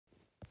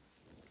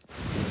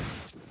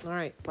All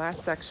right,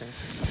 last section.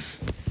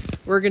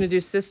 We're going to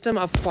do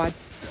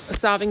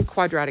solving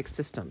quadratic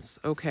systems.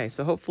 Okay,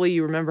 so hopefully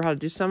you remember how to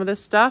do some of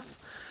this stuff.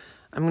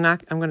 I'm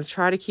going to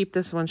try to keep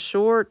this one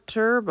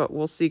shorter, but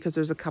we'll see because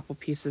there's a couple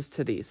pieces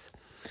to these.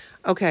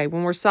 Okay,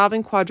 when we're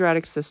solving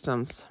quadratic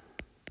systems,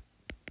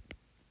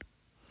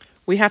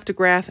 we have to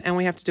graph and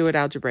we have to do it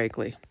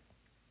algebraically.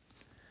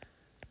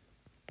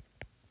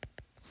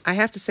 I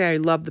have to say I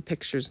love the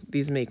pictures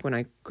these make when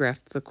I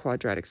graph the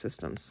quadratic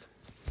systems.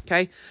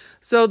 Okay,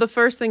 so the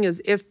first thing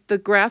is if the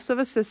graphs of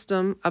a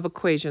system of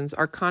equations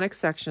are conic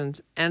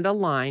sections and a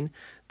line,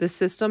 the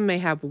system may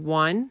have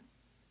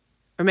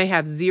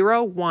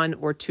zero, one,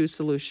 or two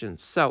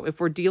solutions. So if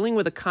we're dealing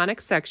with a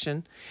conic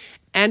section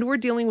and we're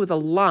dealing with a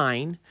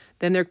line,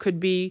 then there could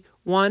be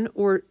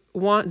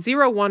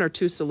zero, one, or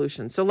two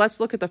solutions. So let's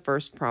look at the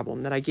first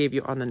problem that I gave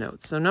you on the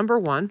notes. So number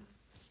 1,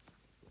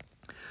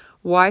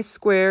 y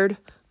squared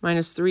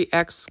minus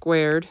 3x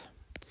squared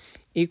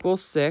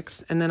equals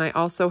 6. And then I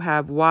also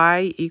have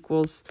y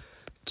equals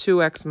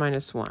 2x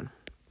minus 1.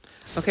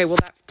 Okay, well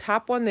that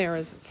top one there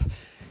is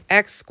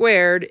x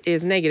squared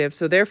is negative,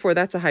 so therefore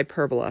that's a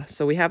hyperbola.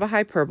 So we have a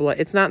hyperbola.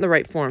 It's not in the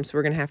right form, so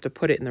we're going to have to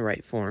put it in the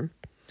right form.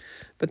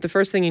 But the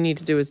first thing you need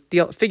to do is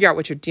figure out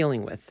what you're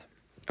dealing with.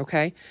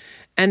 Okay,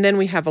 and then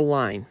we have a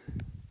line.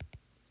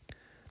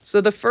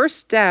 So the first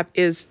step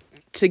is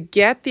to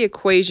get the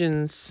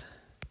equations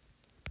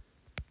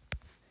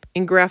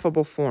in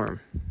graphable form.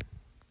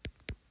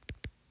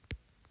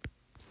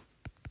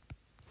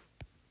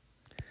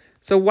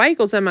 So y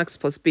equals mx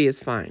plus b is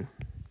fine.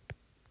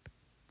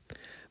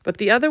 But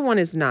the other one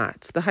is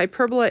not. The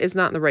hyperbola is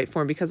not in the right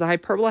form because a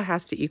hyperbola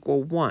has to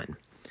equal 1.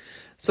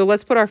 So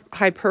let's put our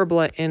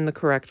hyperbola in the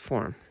correct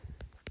form.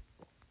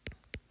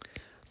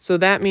 So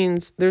that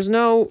means there's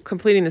no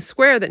completing the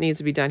square that needs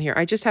to be done here.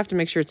 I just have to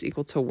make sure it's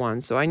equal to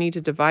 1. So I need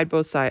to divide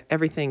both sides,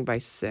 everything by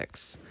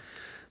 6.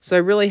 So I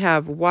really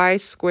have y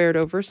squared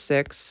over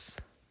 6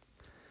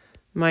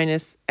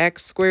 minus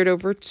x squared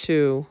over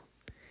 2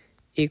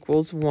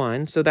 equals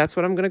 1. So that's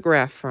what I'm going to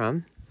graph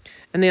from.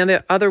 And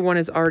the other one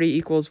is already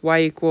equals y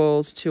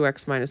equals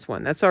 2x minus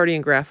 1. That's already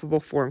in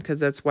graphable form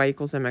because that's y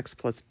equals mx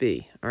plus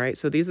b. All right,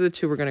 so these are the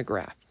two we're going to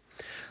graph.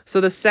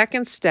 So the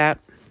second step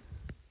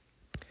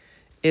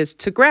is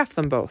to graph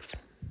them both.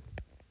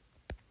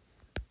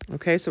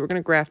 Okay, so we're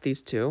going to graph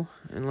these two.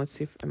 And let's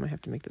see if I might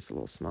have to make this a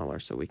little smaller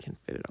so we can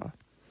fit it off.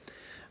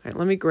 All right,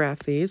 let me graph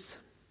these.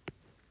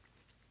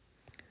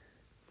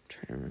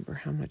 Try to remember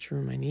how much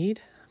room I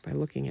need by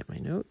looking at my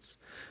notes.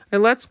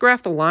 And let's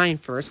graph the line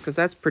first because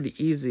that's pretty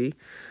easy.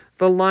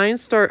 The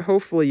lines start,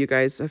 hopefully you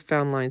guys have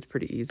found lines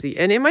pretty easy.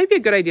 And it might be a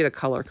good idea to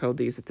color code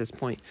these at this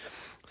point.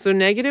 So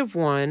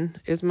 -1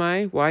 is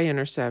my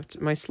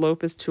y-intercept. My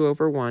slope is 2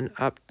 over 1,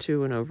 up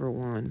 2 and over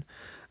 1,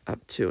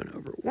 up 2 and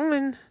over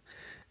 1.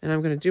 And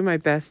I'm going to do my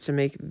best to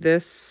make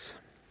this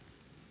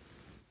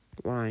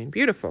line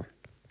beautiful.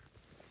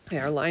 Okay,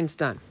 our line's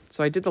done.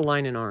 So I did the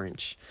line in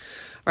orange.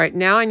 All right,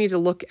 now I need to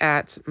look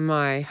at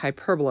my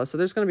hyperbola. So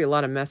there's going to be a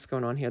lot of mess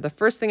going on here. The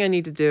first thing I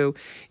need to do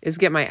is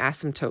get my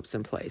asymptotes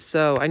in place.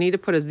 So I need to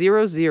put a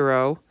 0,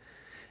 0,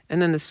 and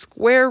then the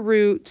square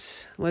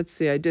root, let's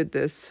see, I did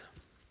this,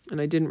 and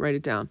I didn't write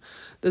it down.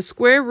 The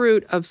square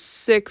root of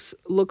 6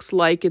 looks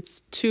like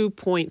it's 2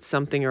 point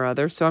something or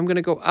other. So I'm going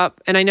to go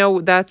up, and I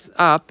know that's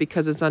up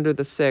because it's under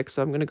the 6.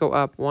 So I'm going to go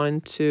up 1,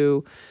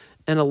 2,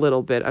 and a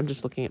little bit. I'm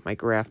just looking at my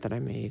graph that I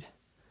made.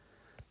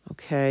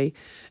 Okay,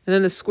 and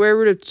then the square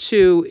root of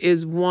 2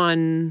 is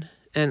 1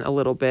 and a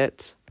little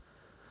bit.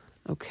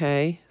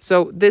 Okay,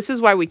 so this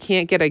is why we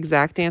can't get an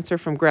exact answer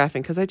from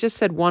graphing, because I just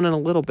said 1 and a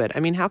little bit.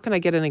 I mean, how can I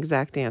get an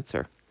exact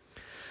answer?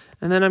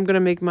 And then I'm going to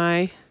make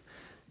my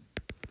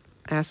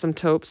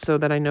asymptotes so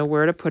that I know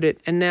where to put it.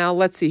 And now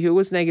let's see, who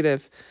was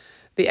negative?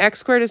 The x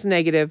squared is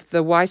negative,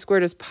 the y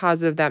squared is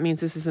positive. That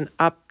means this is an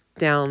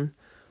up-down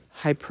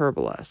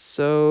hyperbola.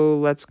 So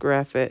let's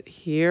graph it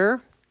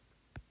here.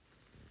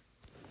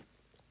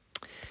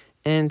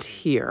 And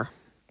here.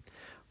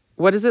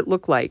 What does it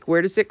look like?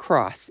 Where does it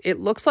cross? It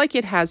looks like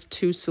it has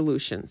two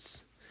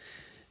solutions.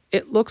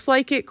 It looks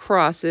like it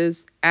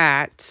crosses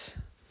at,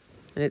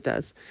 and it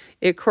does,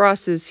 it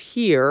crosses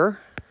here,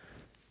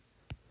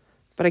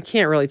 but I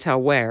can't really tell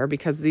where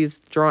because these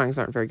drawings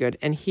aren't very good,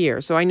 and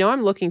here. So I know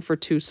I'm looking for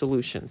two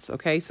solutions,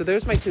 okay? So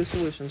there's my two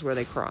solutions where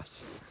they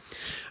cross.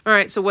 All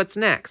right, so what's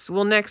next?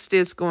 Well, next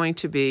is going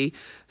to be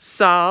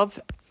solve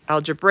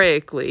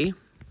algebraically.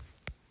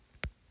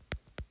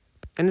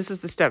 And this is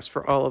the steps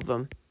for all of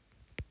them.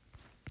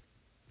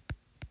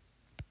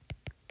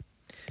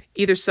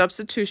 Either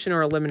substitution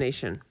or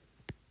elimination,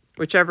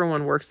 whichever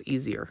one works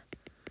easier.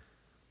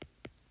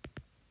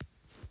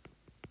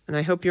 And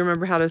I hope you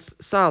remember how to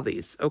solve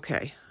these.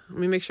 Okay, let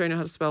me make sure I know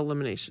how to spell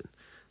elimination.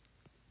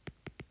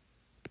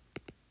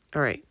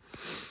 All right,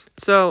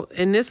 so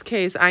in this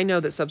case, I know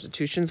that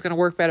substitution is going to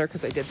work better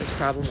because I did this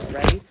problem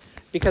already.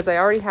 Because I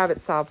already have it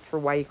solved for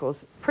y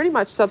equals. Pretty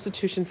much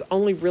substitution's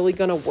only really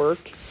going to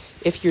work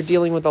if you're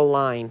dealing with a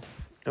line.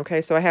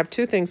 Okay, so I have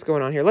two things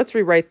going on here. Let's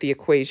rewrite the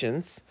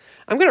equations.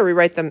 I'm going to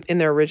rewrite them in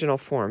their original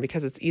form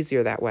because it's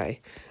easier that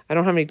way. I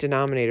don't have any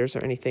denominators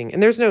or anything,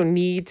 and there's no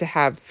need to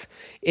have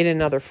it in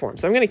another form.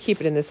 So I'm going to keep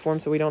it in this form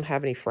so we don't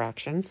have any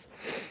fractions.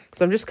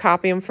 So I'm just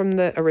copying them from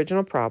the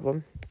original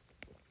problem.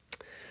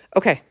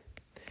 Okay,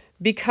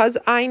 because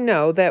I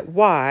know that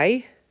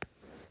y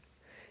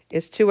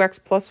is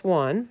 2x plus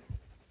 1,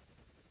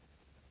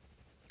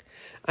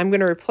 I'm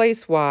going to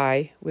replace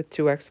y with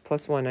 2x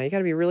plus 1. Now, you got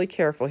to be really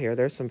careful here.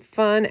 There's some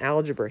fun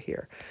algebra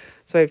here.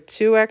 So I have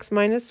 2x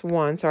minus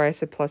 1. Sorry, I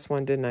said plus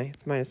 1, didn't I?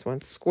 It's minus 1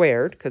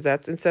 squared, because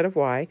that's instead of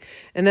y.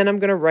 And then I'm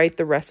going to write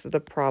the rest of the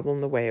problem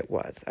the way it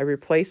was. I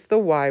replaced the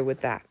y with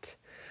that.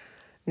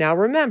 Now,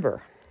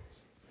 remember,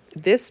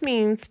 this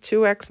means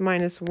 2x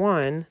minus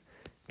 1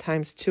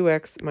 times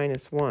 2x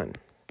minus 1.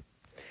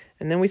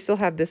 And then we still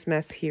have this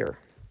mess here.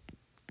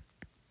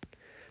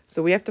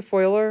 So we have to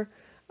FOIL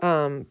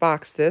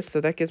box this,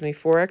 so that gives me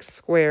 4x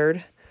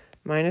squared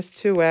minus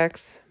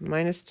 2x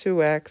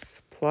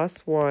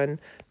plus 1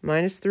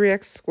 minus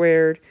 3x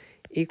squared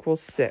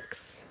equals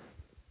 6.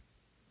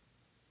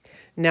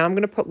 Now I'm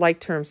going to put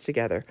like terms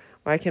together.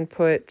 I can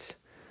put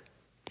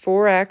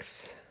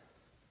 4x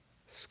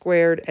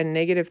squared and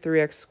negative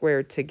 3x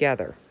squared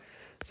together.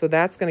 So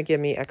that's going to give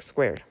me x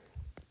squared.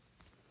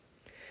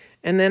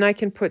 And then I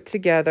can put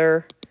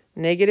together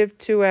negative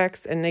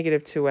 2x and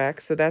negative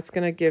 2x, so that's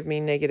going to give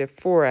me negative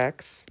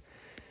 4x.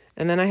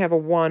 And then I have a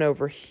 1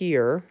 over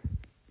here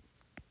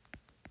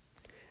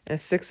and a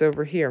 6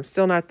 over here. I'm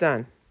still not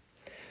done.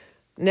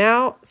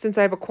 Now, since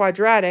I have a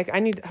quadratic, I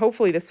need,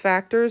 hopefully this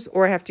factors,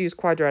 or I have to use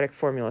quadratic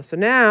formula. So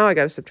now I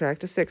got to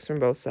subtract a 6 from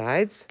both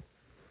sides.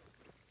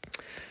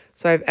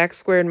 So I have x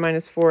squared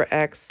minus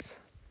 4x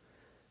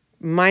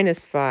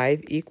minus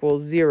 5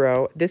 equals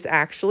 0. This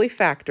actually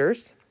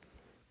factors.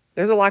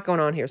 There's a lot going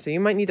on here, so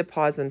you might need to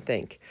pause and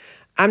think.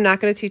 I'm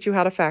not going to teach you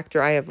how to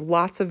factor. I have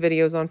lots of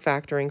videos on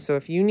factoring, so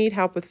if you need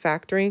help with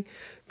factoring,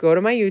 go to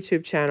my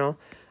YouTube channel.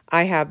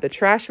 I have the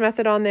trash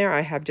method on there.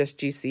 I have just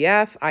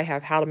GCF. I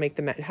have how to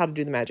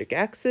do the magic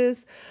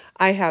X's.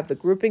 I have the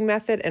grouping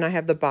method, and I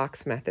have the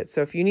box method.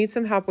 So if you need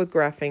some help with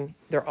graphing,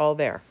 they're all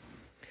there.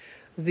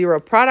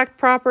 Zero product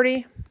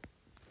property.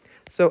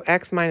 So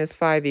x minus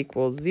 5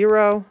 equals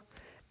 0.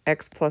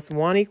 X plus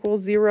 1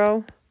 equals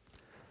 0.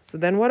 So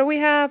then what do we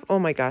have? Oh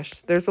my gosh,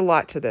 there's a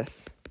lot to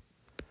this.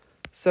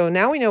 So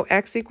now we know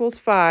x equals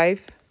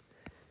 5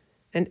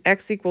 and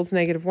x equals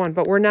negative 1,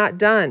 but we're not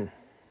done.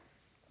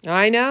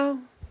 I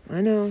know.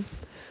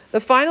 The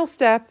final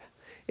step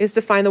is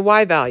to find the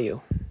y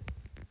value.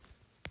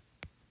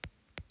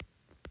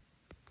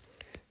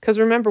 Because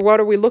remember, what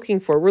are we looking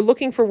for? We're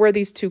looking for where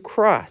these two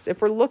cross.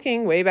 If we're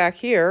looking way back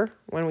here,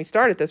 when we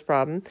started this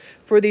problem,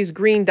 for these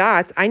green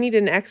dots, I need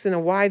an x and a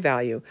y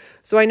value.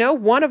 So I know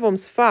one of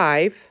them's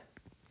 5,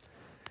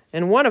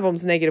 and one of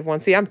them's negative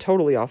 1. See, I'm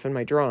totally off in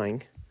my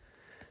drawing.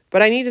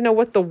 But I need to know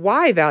what the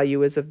y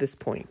value is of this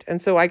point.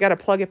 And so I got to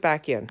plug it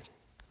back in.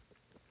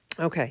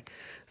 Okay,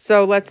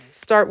 so let's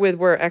start with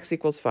where x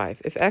equals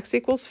 5. If x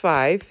equals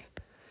 5,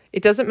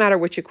 it doesn't matter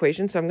which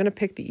equation, so I'm going to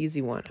pick the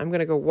easy one. I'm going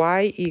to go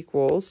y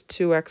equals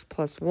 2x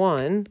plus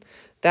 1.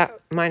 That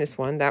minus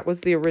 1, that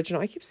was the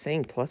original. I keep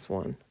saying plus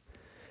 1.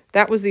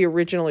 That was the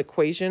original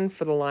equation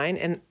for the line,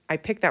 and I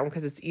picked that one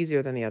because it's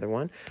easier than the other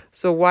one.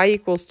 So y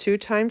equals 2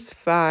 times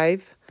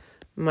 5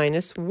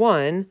 minus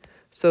 1.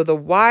 So the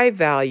y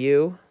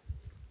value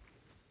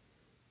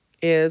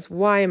is,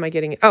 why am I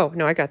getting it? Oh,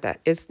 no, I got that.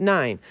 It's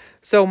 9.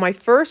 So my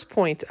first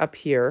point up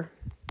here,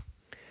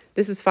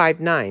 this is 5,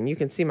 9. You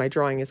can see my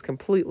drawing is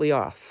completely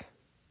off.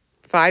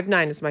 5,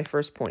 9 is my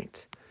first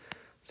point.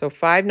 So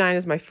 5, 9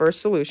 is my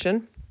first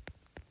solution.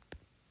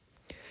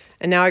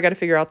 And now I got to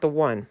figure out the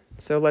 1.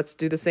 So let's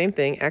do the same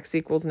thing. X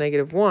equals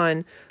negative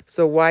 1.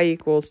 So y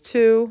equals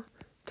 2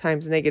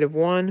 times negative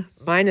 1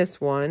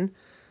 minus 1.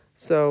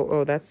 So,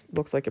 oh, that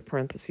looks like a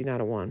parenthesis,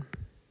 not a 1.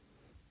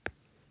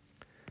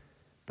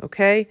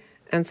 Okay,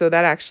 and so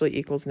that actually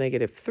equals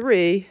negative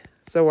 3.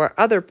 So our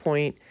other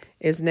point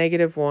is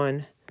negative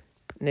 1,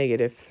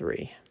 negative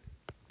 3.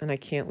 And I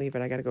can't leave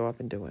it. I got to go up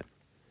and do it.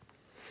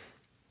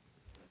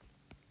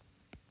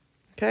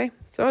 Okay,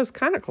 so I was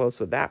kind of close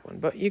with that one.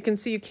 But you can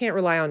see you can't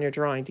rely on your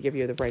drawing to give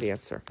you the right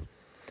answer.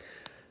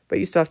 But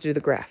you still have to do the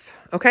graph.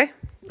 Okay,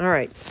 all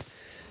right.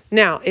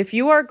 Now, if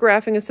you are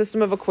graphing a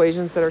system of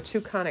equations that are two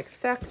conic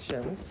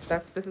sections,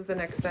 this is the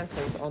next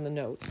sentence on the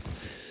notes,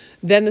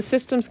 then the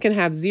systems can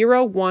have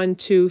 0, 1,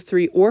 2,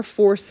 3, or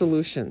 4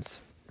 solutions.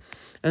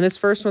 And this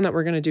first one that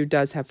we're going to do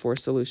does have 4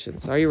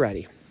 solutions. Are you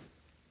ready?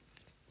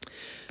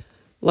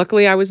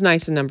 Luckily, I was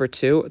nice in number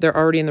 2. They're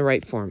already in the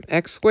right form.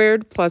 X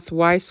squared plus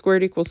y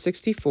squared equals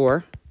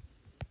 64.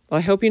 Well,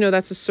 I hope you know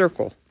that's a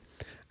circle.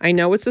 I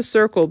know it's a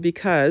circle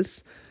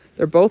because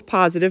they're both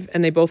positive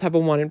and they both have a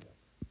 1 in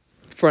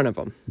front of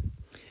them.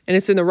 And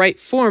it's in the right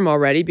form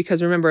already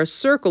because remember, a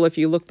circle, if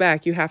you look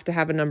back, you have to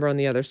have a number on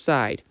the other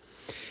side.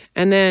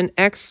 And then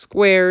x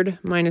squared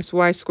minus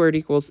y squared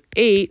equals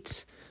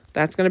 8.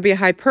 That's going to be a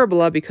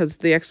hyperbola because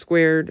the x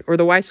squared or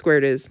the y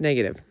squared is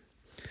negative.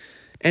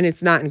 And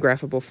it's not in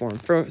graphable form.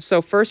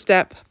 So first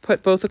step,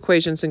 put both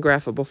equations in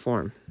graphable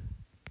form.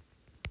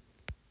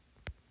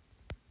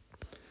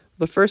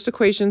 The first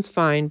equation's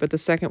fine, but the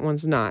second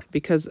one's not,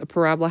 because a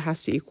parabola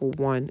has to equal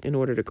 1 in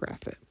order to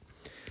graph it.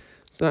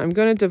 So I'm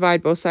going to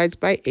divide both sides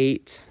by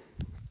 8,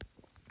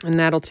 and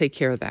that'll take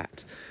care of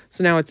that.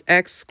 So now it's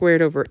x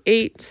squared over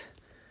 8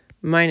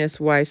 minus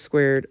y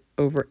squared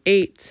over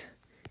 8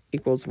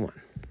 equals 1.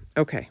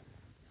 Okay.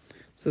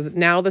 So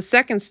now the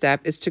second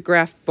step is to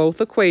graph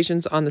both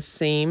equations on the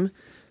same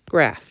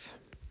graph.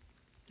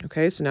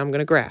 Okay, so now I'm going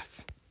to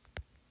graph.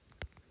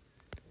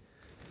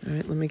 All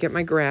right, let me get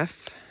my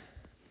graph.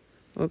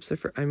 Oops,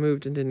 I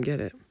moved and didn't get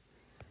it.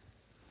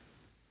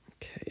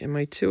 Okay, in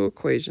my two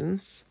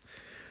equations,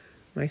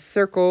 my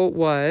circle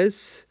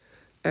was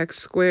x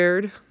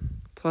squared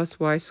plus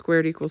y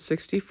squared equals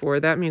 64.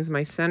 That means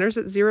my center's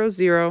at 0,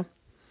 0.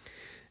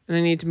 And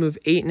I need to move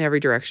 8 in every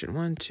direction.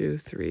 1, 2,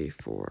 3,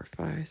 4,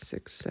 5,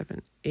 6,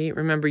 7, 8.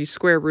 Remember, you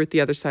square root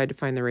the other side to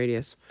find the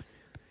radius.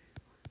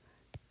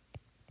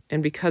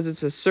 And because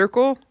it's a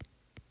circle,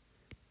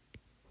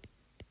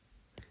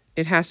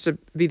 it has to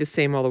be the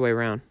same all the way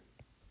around.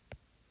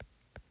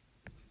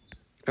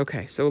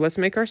 Okay, so let's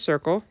make our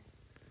circle.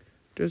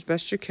 Do as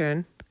best you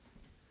can.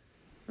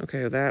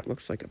 Okay, well, that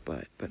looks like a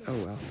butt, but oh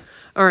well.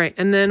 All right,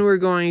 and then we're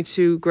going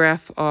to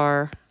graph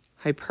our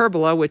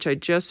hyperbola, which I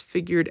just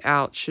figured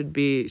out should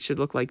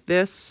look like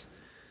this.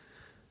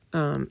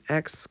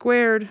 X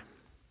squared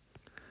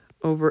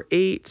over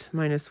 8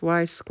 minus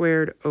y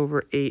squared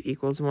over 8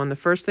 equals 1. The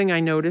first thing I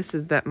notice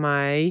is that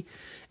my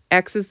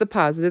x is the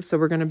positive, so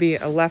we're going to be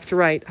a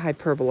left-right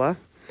hyperbola.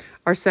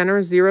 Our center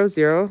is 0,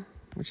 0,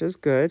 which is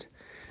good.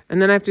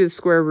 And then I have to do the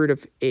square root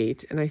of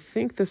 8. And I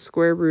think the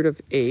square root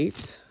of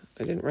 8,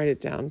 I didn't write it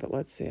down, but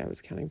let's see, I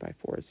was counting by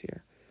 4s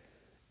here,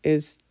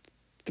 is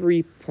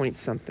 3 point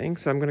something.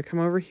 So I'm going to come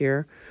over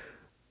here.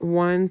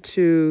 1,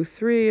 2,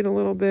 3 and a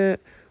little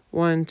bit.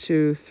 1,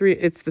 2, 3.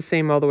 It's the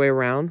same all the way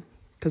around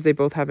because they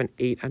both have an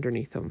 8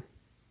 underneath them.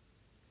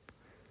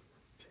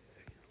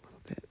 A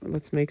little bit.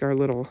 Let's make our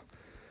little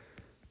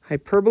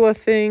hyperbola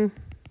thing.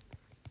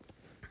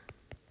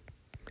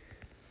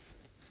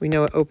 We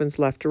know it opens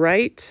left to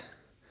right.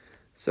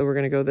 So we're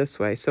going to go this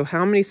way. So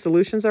how many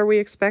solutions are we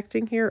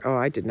expecting here? Oh,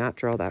 I did not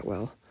draw that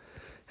well.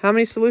 How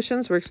many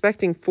solutions? We're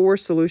expecting 4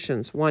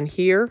 solutions. 1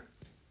 here,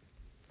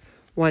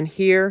 1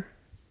 here,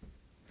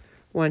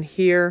 1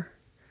 here,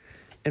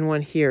 and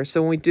 1 here.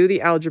 So when we do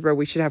the algebra,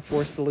 we should have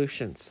 4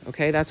 solutions.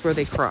 Okay, that's where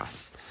they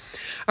cross.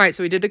 All right,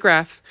 so we did the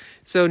graph.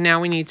 So now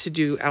we need to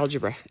do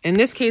algebra. In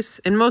this case,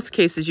 in most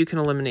cases, you can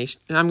eliminate.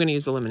 And I'm going to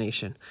use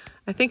elimination.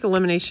 I think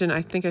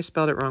I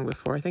spelled it wrong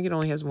before. I think it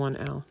only has 1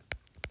 L.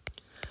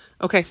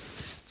 Okay,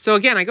 so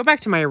again, I go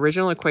back to my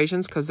original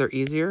equations because they're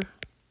easier.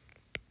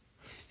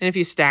 And if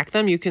you stack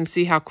them, you can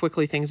see how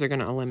quickly things are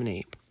going to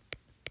eliminate.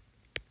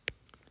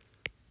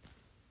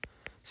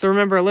 So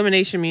remember,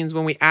 elimination means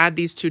when we add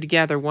these two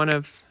together, one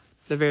of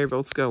the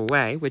variables go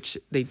away, which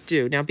they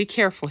do. Now be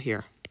careful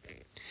here.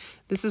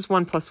 This is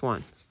 1 plus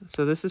 1.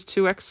 So this is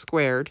 2x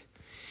squared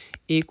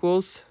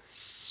equals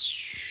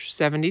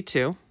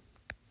 72.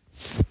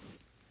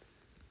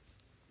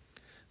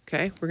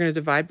 Okay, we're going to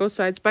divide both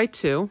sides by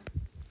 2.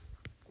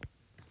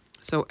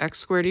 So x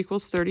squared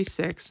equals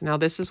 36. Now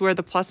this is where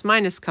the plus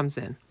minus comes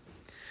in.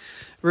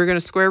 We're going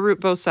to square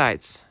root both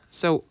sides.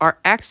 So our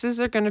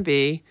x's are going to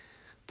be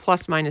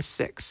plus minus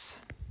 6.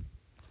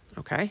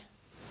 Okay?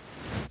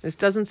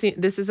 This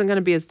isn't going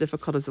to be as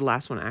difficult as the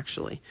last one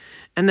actually.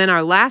 And then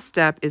our last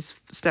step is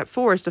step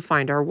 4 is to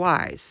find our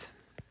y's.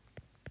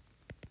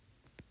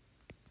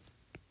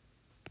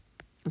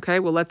 Okay,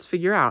 well let's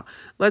figure out.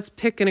 Let's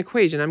pick an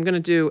equation. I'm going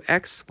to do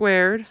x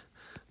squared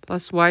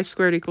plus y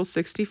squared equals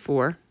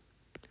 64.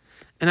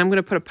 And I'm going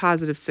to put a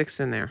positive 6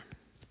 in there.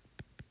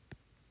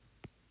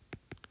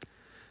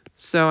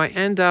 So I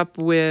end up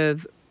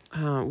with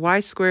y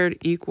squared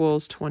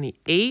equals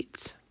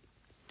 28.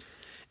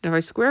 And if I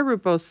square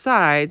root both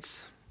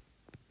sides,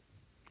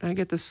 I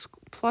get this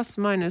plus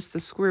minus the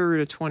square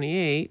root of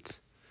 28.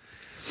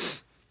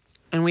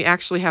 And we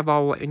actually have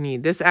all what we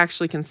need. This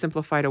actually can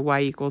simplify to y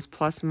equals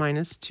plus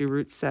minus 2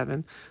 root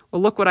 7.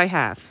 Well, look what I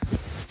have.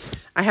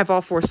 I have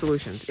all 4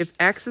 solutions. If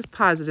x is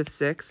positive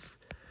 6,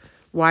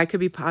 y could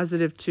be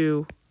positive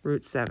 2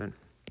 root 7.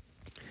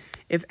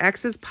 If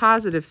x is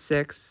positive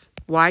 6,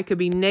 y could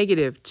be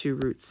negative 2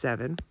 root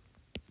 7.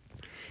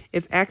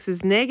 If x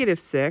is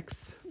negative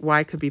 6,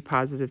 y could be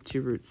positive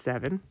 2 root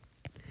 7.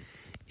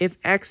 If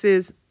x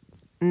is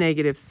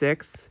negative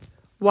 6,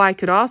 y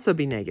could also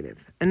be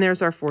negative. And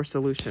there's our 4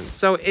 solutions.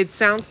 So it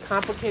sounds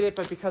complicated,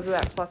 but because of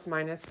that plus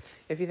minus,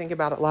 if you think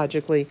about it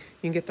logically, you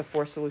can get the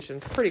 4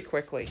 solutions pretty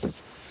quickly.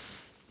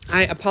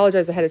 I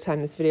apologize ahead of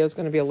time. This video is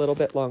going to be a little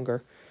bit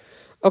longer.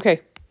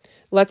 Okay,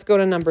 let's go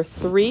to number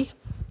 3.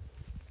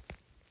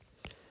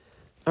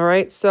 All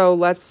right, so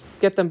let's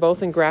get them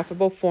both in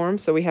graphable form.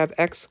 So we have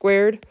x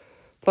squared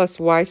plus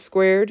y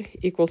squared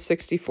equals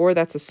 64.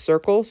 That's a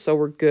circle, so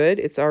we're good.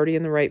 It's already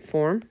in the right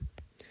form.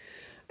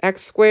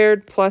 X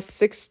squared plus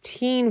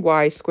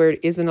 16y squared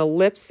is an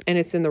ellipse, and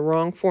it's in the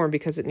wrong form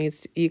because it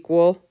needs to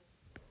equal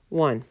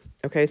 1.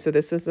 Okay, so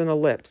this is an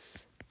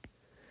ellipse.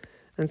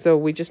 And so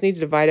we just need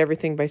to divide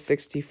everything by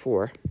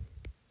 64.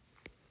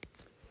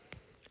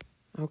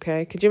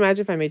 Okay, could you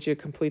imagine if I made you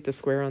complete the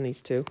square on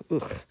these two?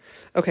 Ugh.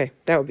 Okay,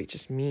 that would be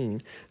just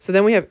mean. So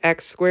then we have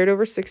x squared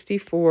over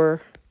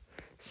 64.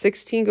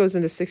 16 goes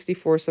into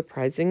 64,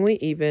 surprisingly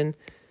even.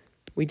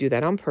 We do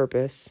that on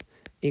purpose,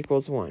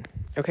 equals 1.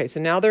 Okay,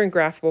 so now they're in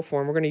graphable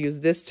form. We're going to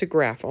use this to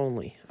graph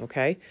only,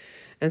 okay?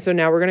 And so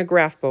now we're going to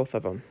graph both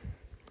of them.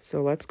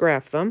 So let's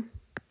graph them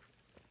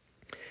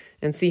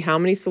and see how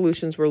many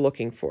solutions we're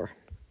looking for.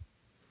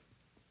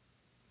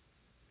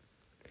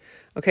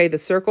 Okay, the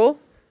circle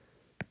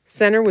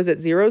center was at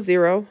 0,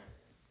 0,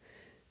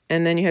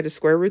 and then you had to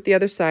square root the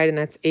other side, and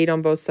that's 8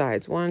 on both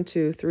sides. 1,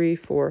 2, 3,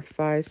 4,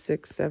 5,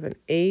 6, 7,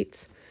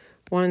 8.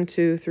 1,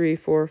 2, 3,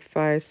 4,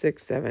 5,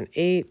 6, 7,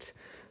 8.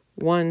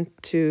 1,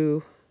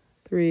 2,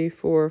 3,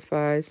 4,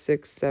 5,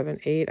 6, 7,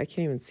 8. I can't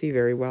even see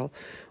very well.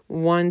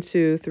 1,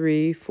 2,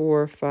 3,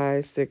 4,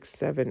 5, 6,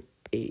 7,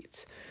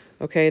 8.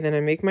 Okay, then I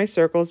make my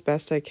circle as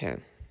best I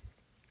can.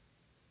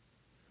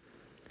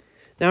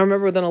 Now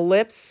remember, with an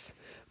ellipse,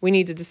 we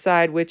need to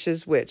decide which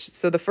is which.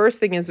 So the first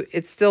thing is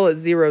it's still at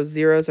 0,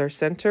 0 is our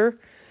center.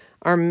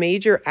 Our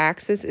major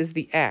axis is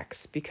the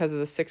x because of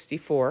the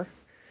 64.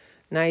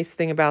 Nice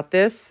thing about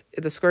this,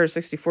 the square root of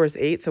 64 is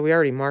 8, so we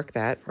already marked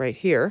that right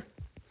here.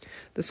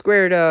 The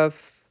square root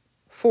of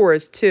 4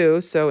 is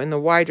 2, so in the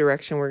y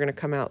direction we're going to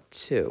come out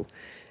 2.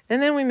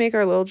 And then we make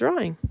our little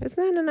drawing.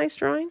 Isn't that a nice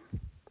drawing?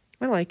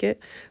 I like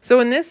it. So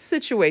in this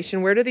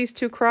situation, where do these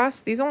two cross?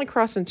 These only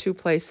cross in 2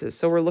 places,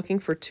 so we're looking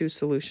for 2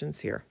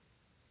 solutions here.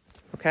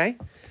 Okay,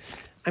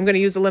 I'm going to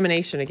use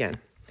elimination again,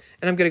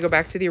 and I'm going to go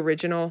back to the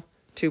original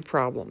 2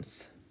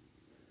 problems.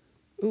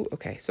 Ooh,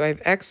 okay, so I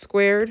have x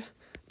squared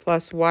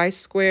plus y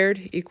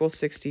squared equals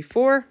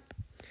 64,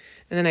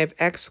 and then I have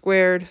x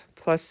squared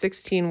plus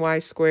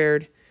 16y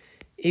squared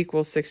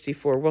equals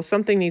 64. Well,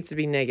 something needs to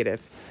be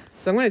negative,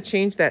 so I'm going to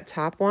change that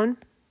top one,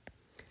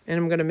 and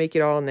I'm going to make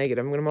it all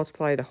negative. I'm going to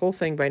multiply the whole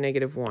thing by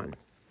 -1.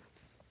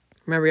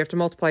 Remember, you have to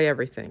multiply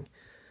everything.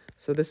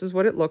 So this is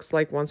what it looks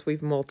like once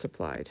we've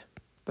multiplied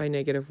by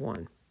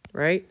 -1,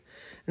 right?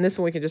 And this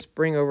one we can just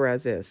bring over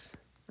as is.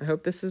 I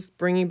hope this is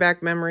bringing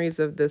back memories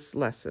of this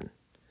lesson.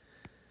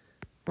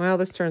 Well,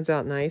 this turns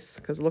out nice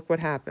because look what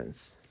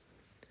happens.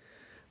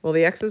 Well,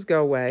 the x's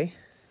go away.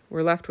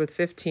 We're left with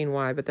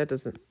 15y, but that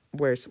doesn't,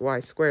 where's y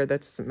squared?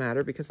 That doesn't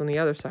matter because on the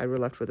other side we're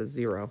left with a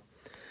 0.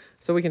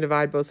 So we can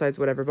divide both sides,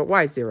 whatever, but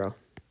y is 0.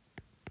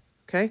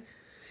 Okay?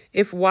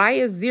 If y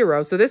is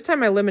 0, so this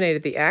time I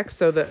eliminated the x,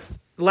 so the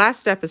last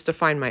step is to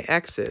find my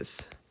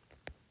x's.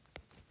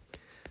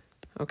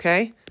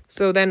 Okay,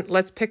 so then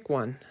let's pick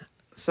one.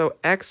 So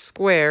x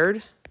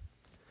squared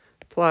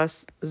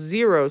plus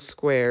 0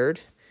 squared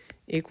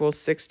equals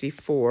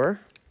 64.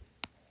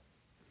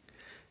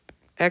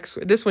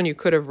 This one you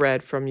could have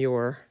read from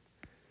your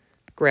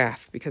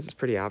graph because it's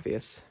pretty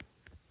obvious.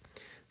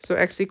 So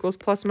x equals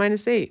plus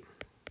minus 8.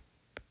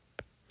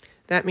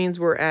 That means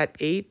we're at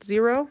 8,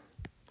 0.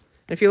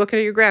 And if you look at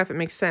your graph, it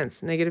makes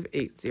sense. Negative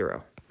 8,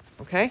 0.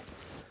 Okay?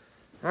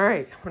 All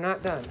right, we're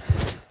not done.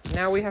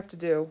 Now we have to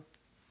do,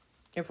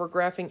 if we're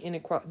graphing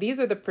inequality, these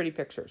are the pretty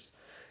pictures.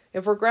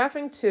 If we're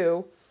graphing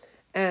 2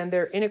 and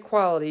they're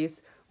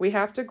inequalities, we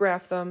have to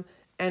graph them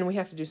and we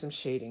have to do some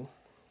shading.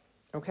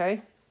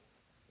 Okay?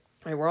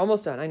 All right, we're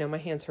almost done. I know my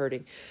hand's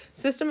hurting.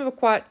 System of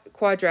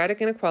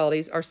quadratic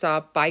inequalities are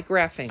solved by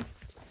graphing.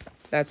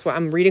 That's what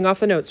I'm reading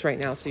off the notes right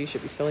now, so you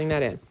should be filling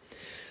that in.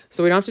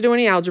 So we don't have to do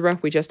any algebra.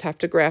 We just have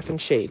to graph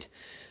and shade.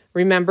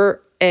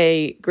 Remember,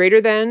 a greater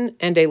than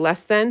and a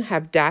less than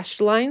have dashed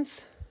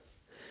lines.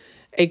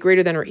 A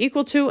greater than or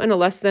equal to and a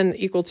less than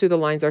equal to, the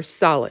lines are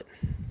solid.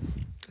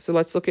 So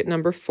let's look at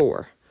number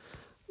 4.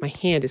 My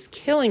hand is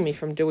killing me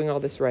from doing all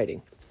this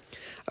writing.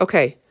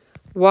 Okay,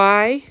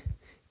 y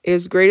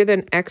is greater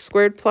than x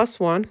squared plus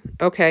 1.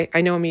 Okay,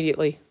 I know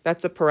immediately.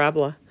 That's a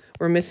parabola.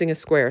 We're missing a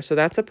square, so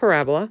that's a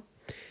parabola.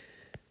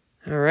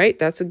 All right,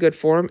 that's a good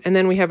form. And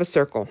then we have a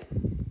circle.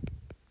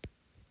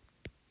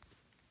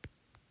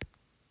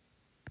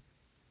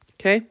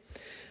 Okay,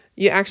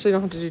 you actually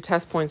don't have to do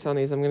test points on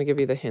these. I'm going to give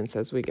you the hints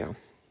as we go.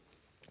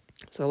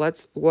 So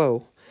let's,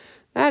 whoa,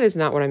 that is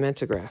not what I meant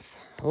to graph.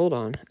 Hold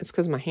on, it's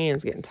because my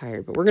hand's getting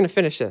tired, but we're going to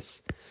finish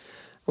this.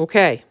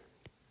 Okay,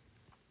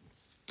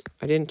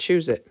 I didn't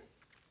choose it.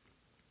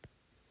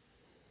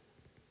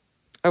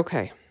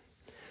 Okay,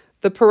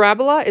 the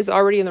parabola is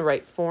already in the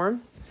right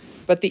form,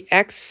 but the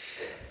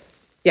x,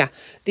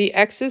 the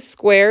x is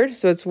squared,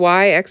 so it's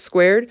x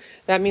squared.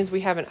 That means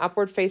we have an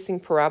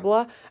upward-facing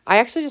parabola. I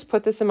actually just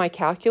put this in my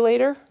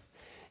calculator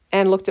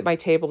and looked at my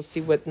table to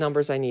see what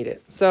numbers I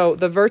needed. So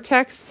the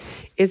vertex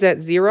is at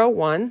 0,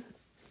 1.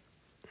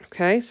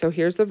 Okay, so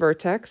here's the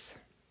vertex.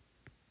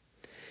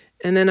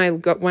 And then I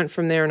went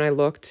from there and I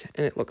looked,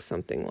 and it looks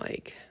something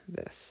like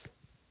this.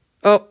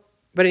 Oh,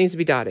 but it needs to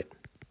be dotted.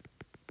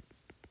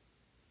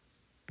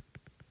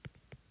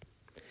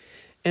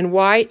 And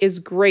y is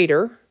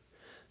greater.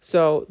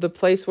 So the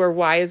place where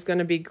y is going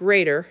to be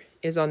greater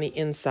is on the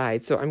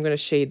inside. So I'm going to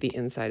shade the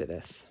inside of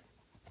this.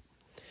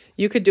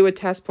 You could do a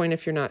test point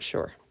if you're not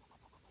sure.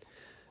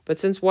 But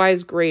since y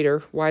is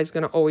greater, y is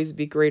going to always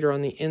be greater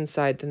on the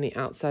inside than the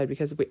outside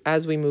because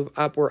as we move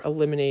up, we're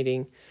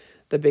eliminating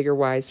the bigger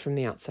y's from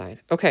the outside.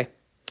 Okay,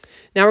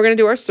 now we're going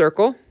to do our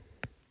circle.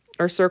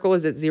 Our circle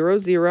is at 0,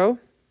 0.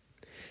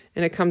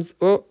 And it comes,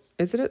 oh,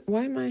 is it,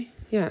 why am I,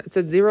 yeah, it's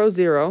at 0,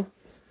 0.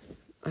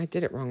 I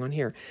did it wrong on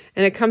here.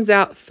 And it comes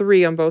out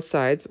 3 on both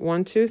sides.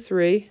 1, 2,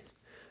 3,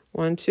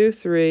 1, 2,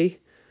 3,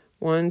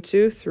 1,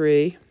 2,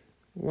 3,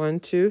 1,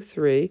 2,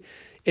 3.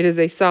 It is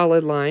a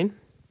solid line.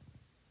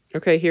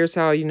 Okay, here's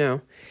how you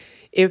know.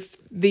 If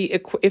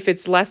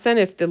it's less than,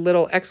 if the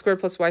little x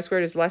squared plus y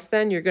squared is less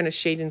than, you're going to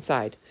shade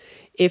inside.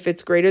 If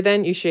it's greater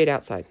than, you shade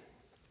outside.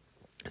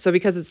 So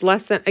because it's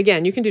less than,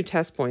 again, you can do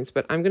test points,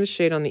 but I'm going to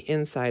shade on the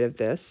inside of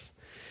this.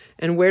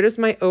 And where does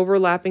my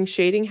overlapping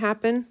shading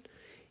happen?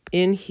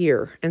 In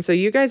here. And so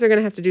you guys are going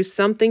to have to do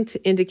something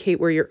to indicate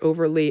where your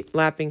overlapped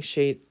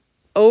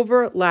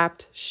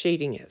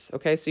shading is.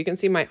 Okay, so you can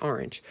see my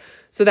orange.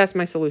 So that's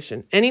my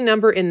solution. Any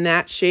number in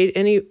that shade,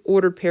 any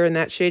ordered pair in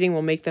that shading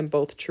will make them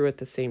both true at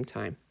the same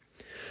time.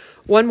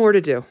 One more to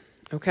do.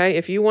 Okay,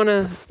 if you want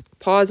to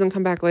pause and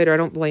come back later, I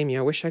don't blame you.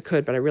 I wish I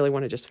could, but I really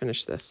want to just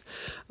finish this.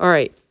 All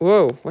right.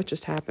 Whoa, what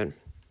just happened?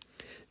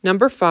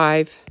 Number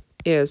 5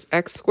 is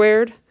x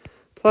squared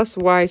plus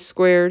y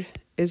squared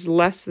is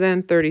less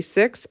than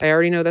 36. I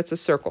already know that's a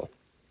circle.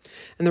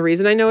 And the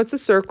reason I know it's a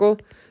circle,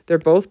 they're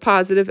both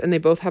positive and they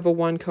both have a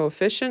 1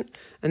 coefficient,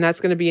 and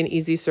that's going to be an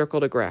easy circle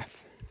to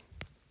graph.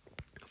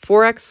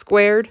 4x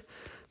squared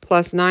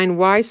plus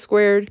 9y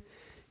squared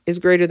is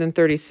greater than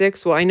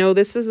 36. Well, I know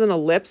this is an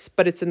ellipse,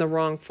 but it's in the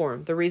wrong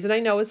form. The reason I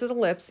know it's an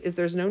ellipse is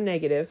there's no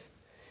negative,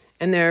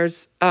 and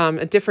there's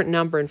a different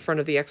number in front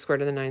of the x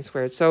squared and the 9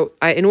 squared. So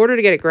in order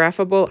to get it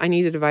graphable, I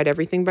need to divide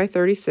everything by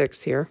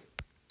 36 here.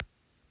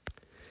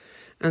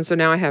 And so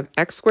now I have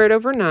x squared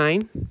over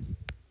 9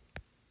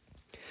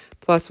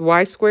 plus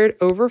y squared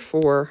over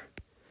 4.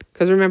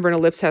 Because remember, an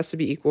ellipse has to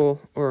be equal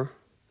or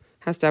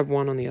has to have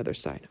 1 on the other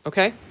side.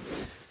 Okay? I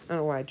don't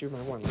know why I drew my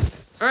 1 like that.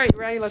 All right,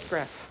 ready? Let's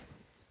graph.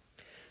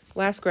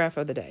 Last graph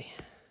of the day.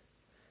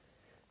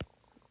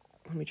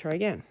 Let me try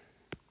again.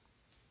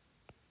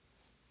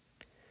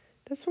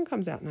 This one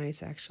comes out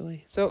nice,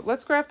 actually. So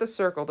let's graph the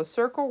circle. The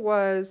circle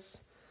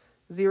was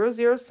 0,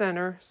 0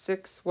 center.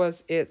 6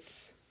 was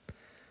its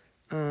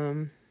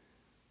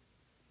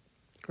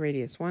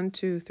radius. 1,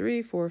 2,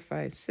 3, 4,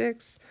 5,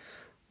 6.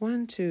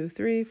 1, 2,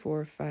 3,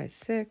 4, 5,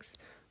 6.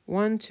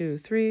 1, 2,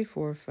 3,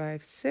 4,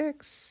 5,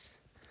 6.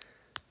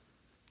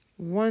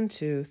 1,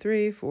 2,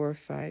 3, 4,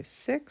 5,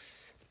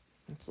 6.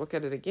 Let's look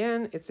at it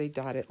again. It's a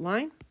dotted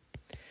line.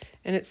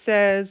 And it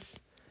says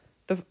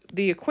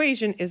the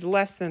equation is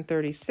less than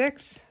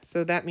 36,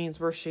 so that means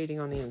we're shading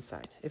on the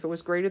inside. If it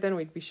was greater than,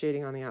 we'd be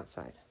shading on the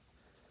outside.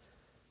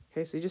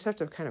 Okay, so you just have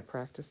to kind of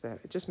practice that.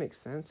 It just makes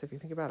sense if you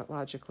think about it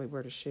logically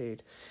where to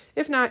shade.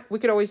 If not, we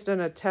could always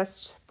done a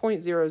test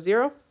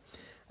 0.00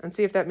 and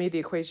see if that made the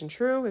equation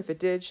true. If it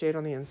did, shade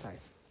on the inside.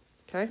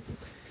 Okay?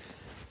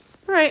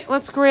 All right,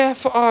 let's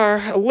graph our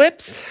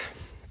ellipse.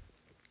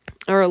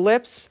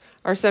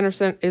 Our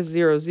center is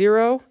 0,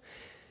 0.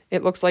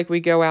 It looks like we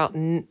go out,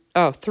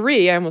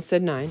 3. I almost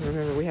said 9.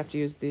 Remember, we have to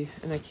use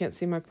and I can't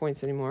see my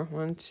points anymore.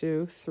 1,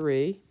 2,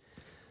 3.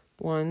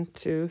 1,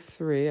 2,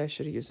 3. I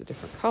should have used a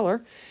different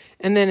color.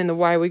 And then in the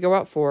y, we go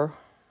out 4.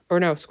 Or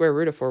no, square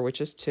root of 4,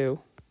 which is 2.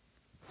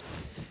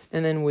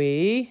 And then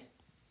we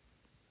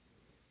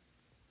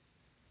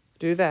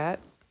do that.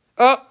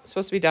 Oh, it's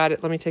supposed to be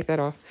dotted. Let me take that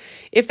off.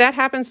 If that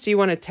happens to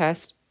you on a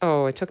test,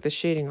 oh, I took the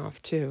shading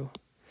off too.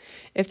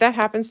 If that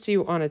happens to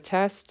you on a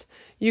test,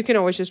 you can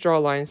always just draw a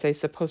line and say,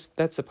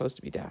 that's supposed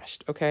to be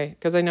dashed, okay?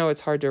 Because I know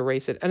it's hard to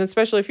erase it. And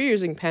especially if you're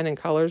using pen and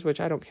colors, which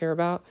I don't care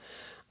about,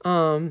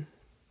 you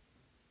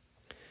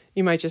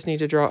might just need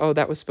to draw, oh,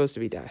 that was supposed to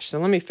be dashed. So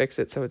let me fix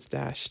it so it's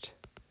dashed.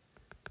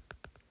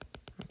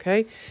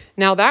 Okay?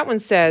 Now that one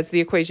says the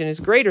equation is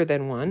greater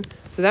than 1,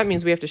 so that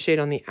means we have to shade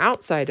on the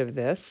outside of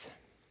this.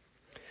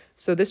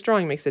 So this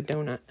drawing makes a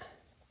donut.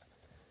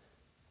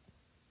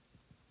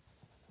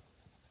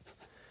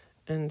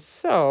 And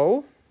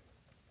so,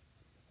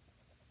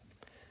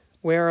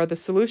 where are the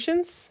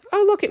solutions?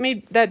 Oh, look, it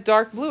made that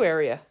dark blue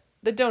area.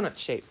 The donut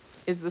shape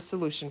is the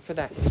solution for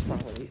that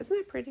inequality. Isn't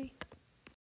that pretty?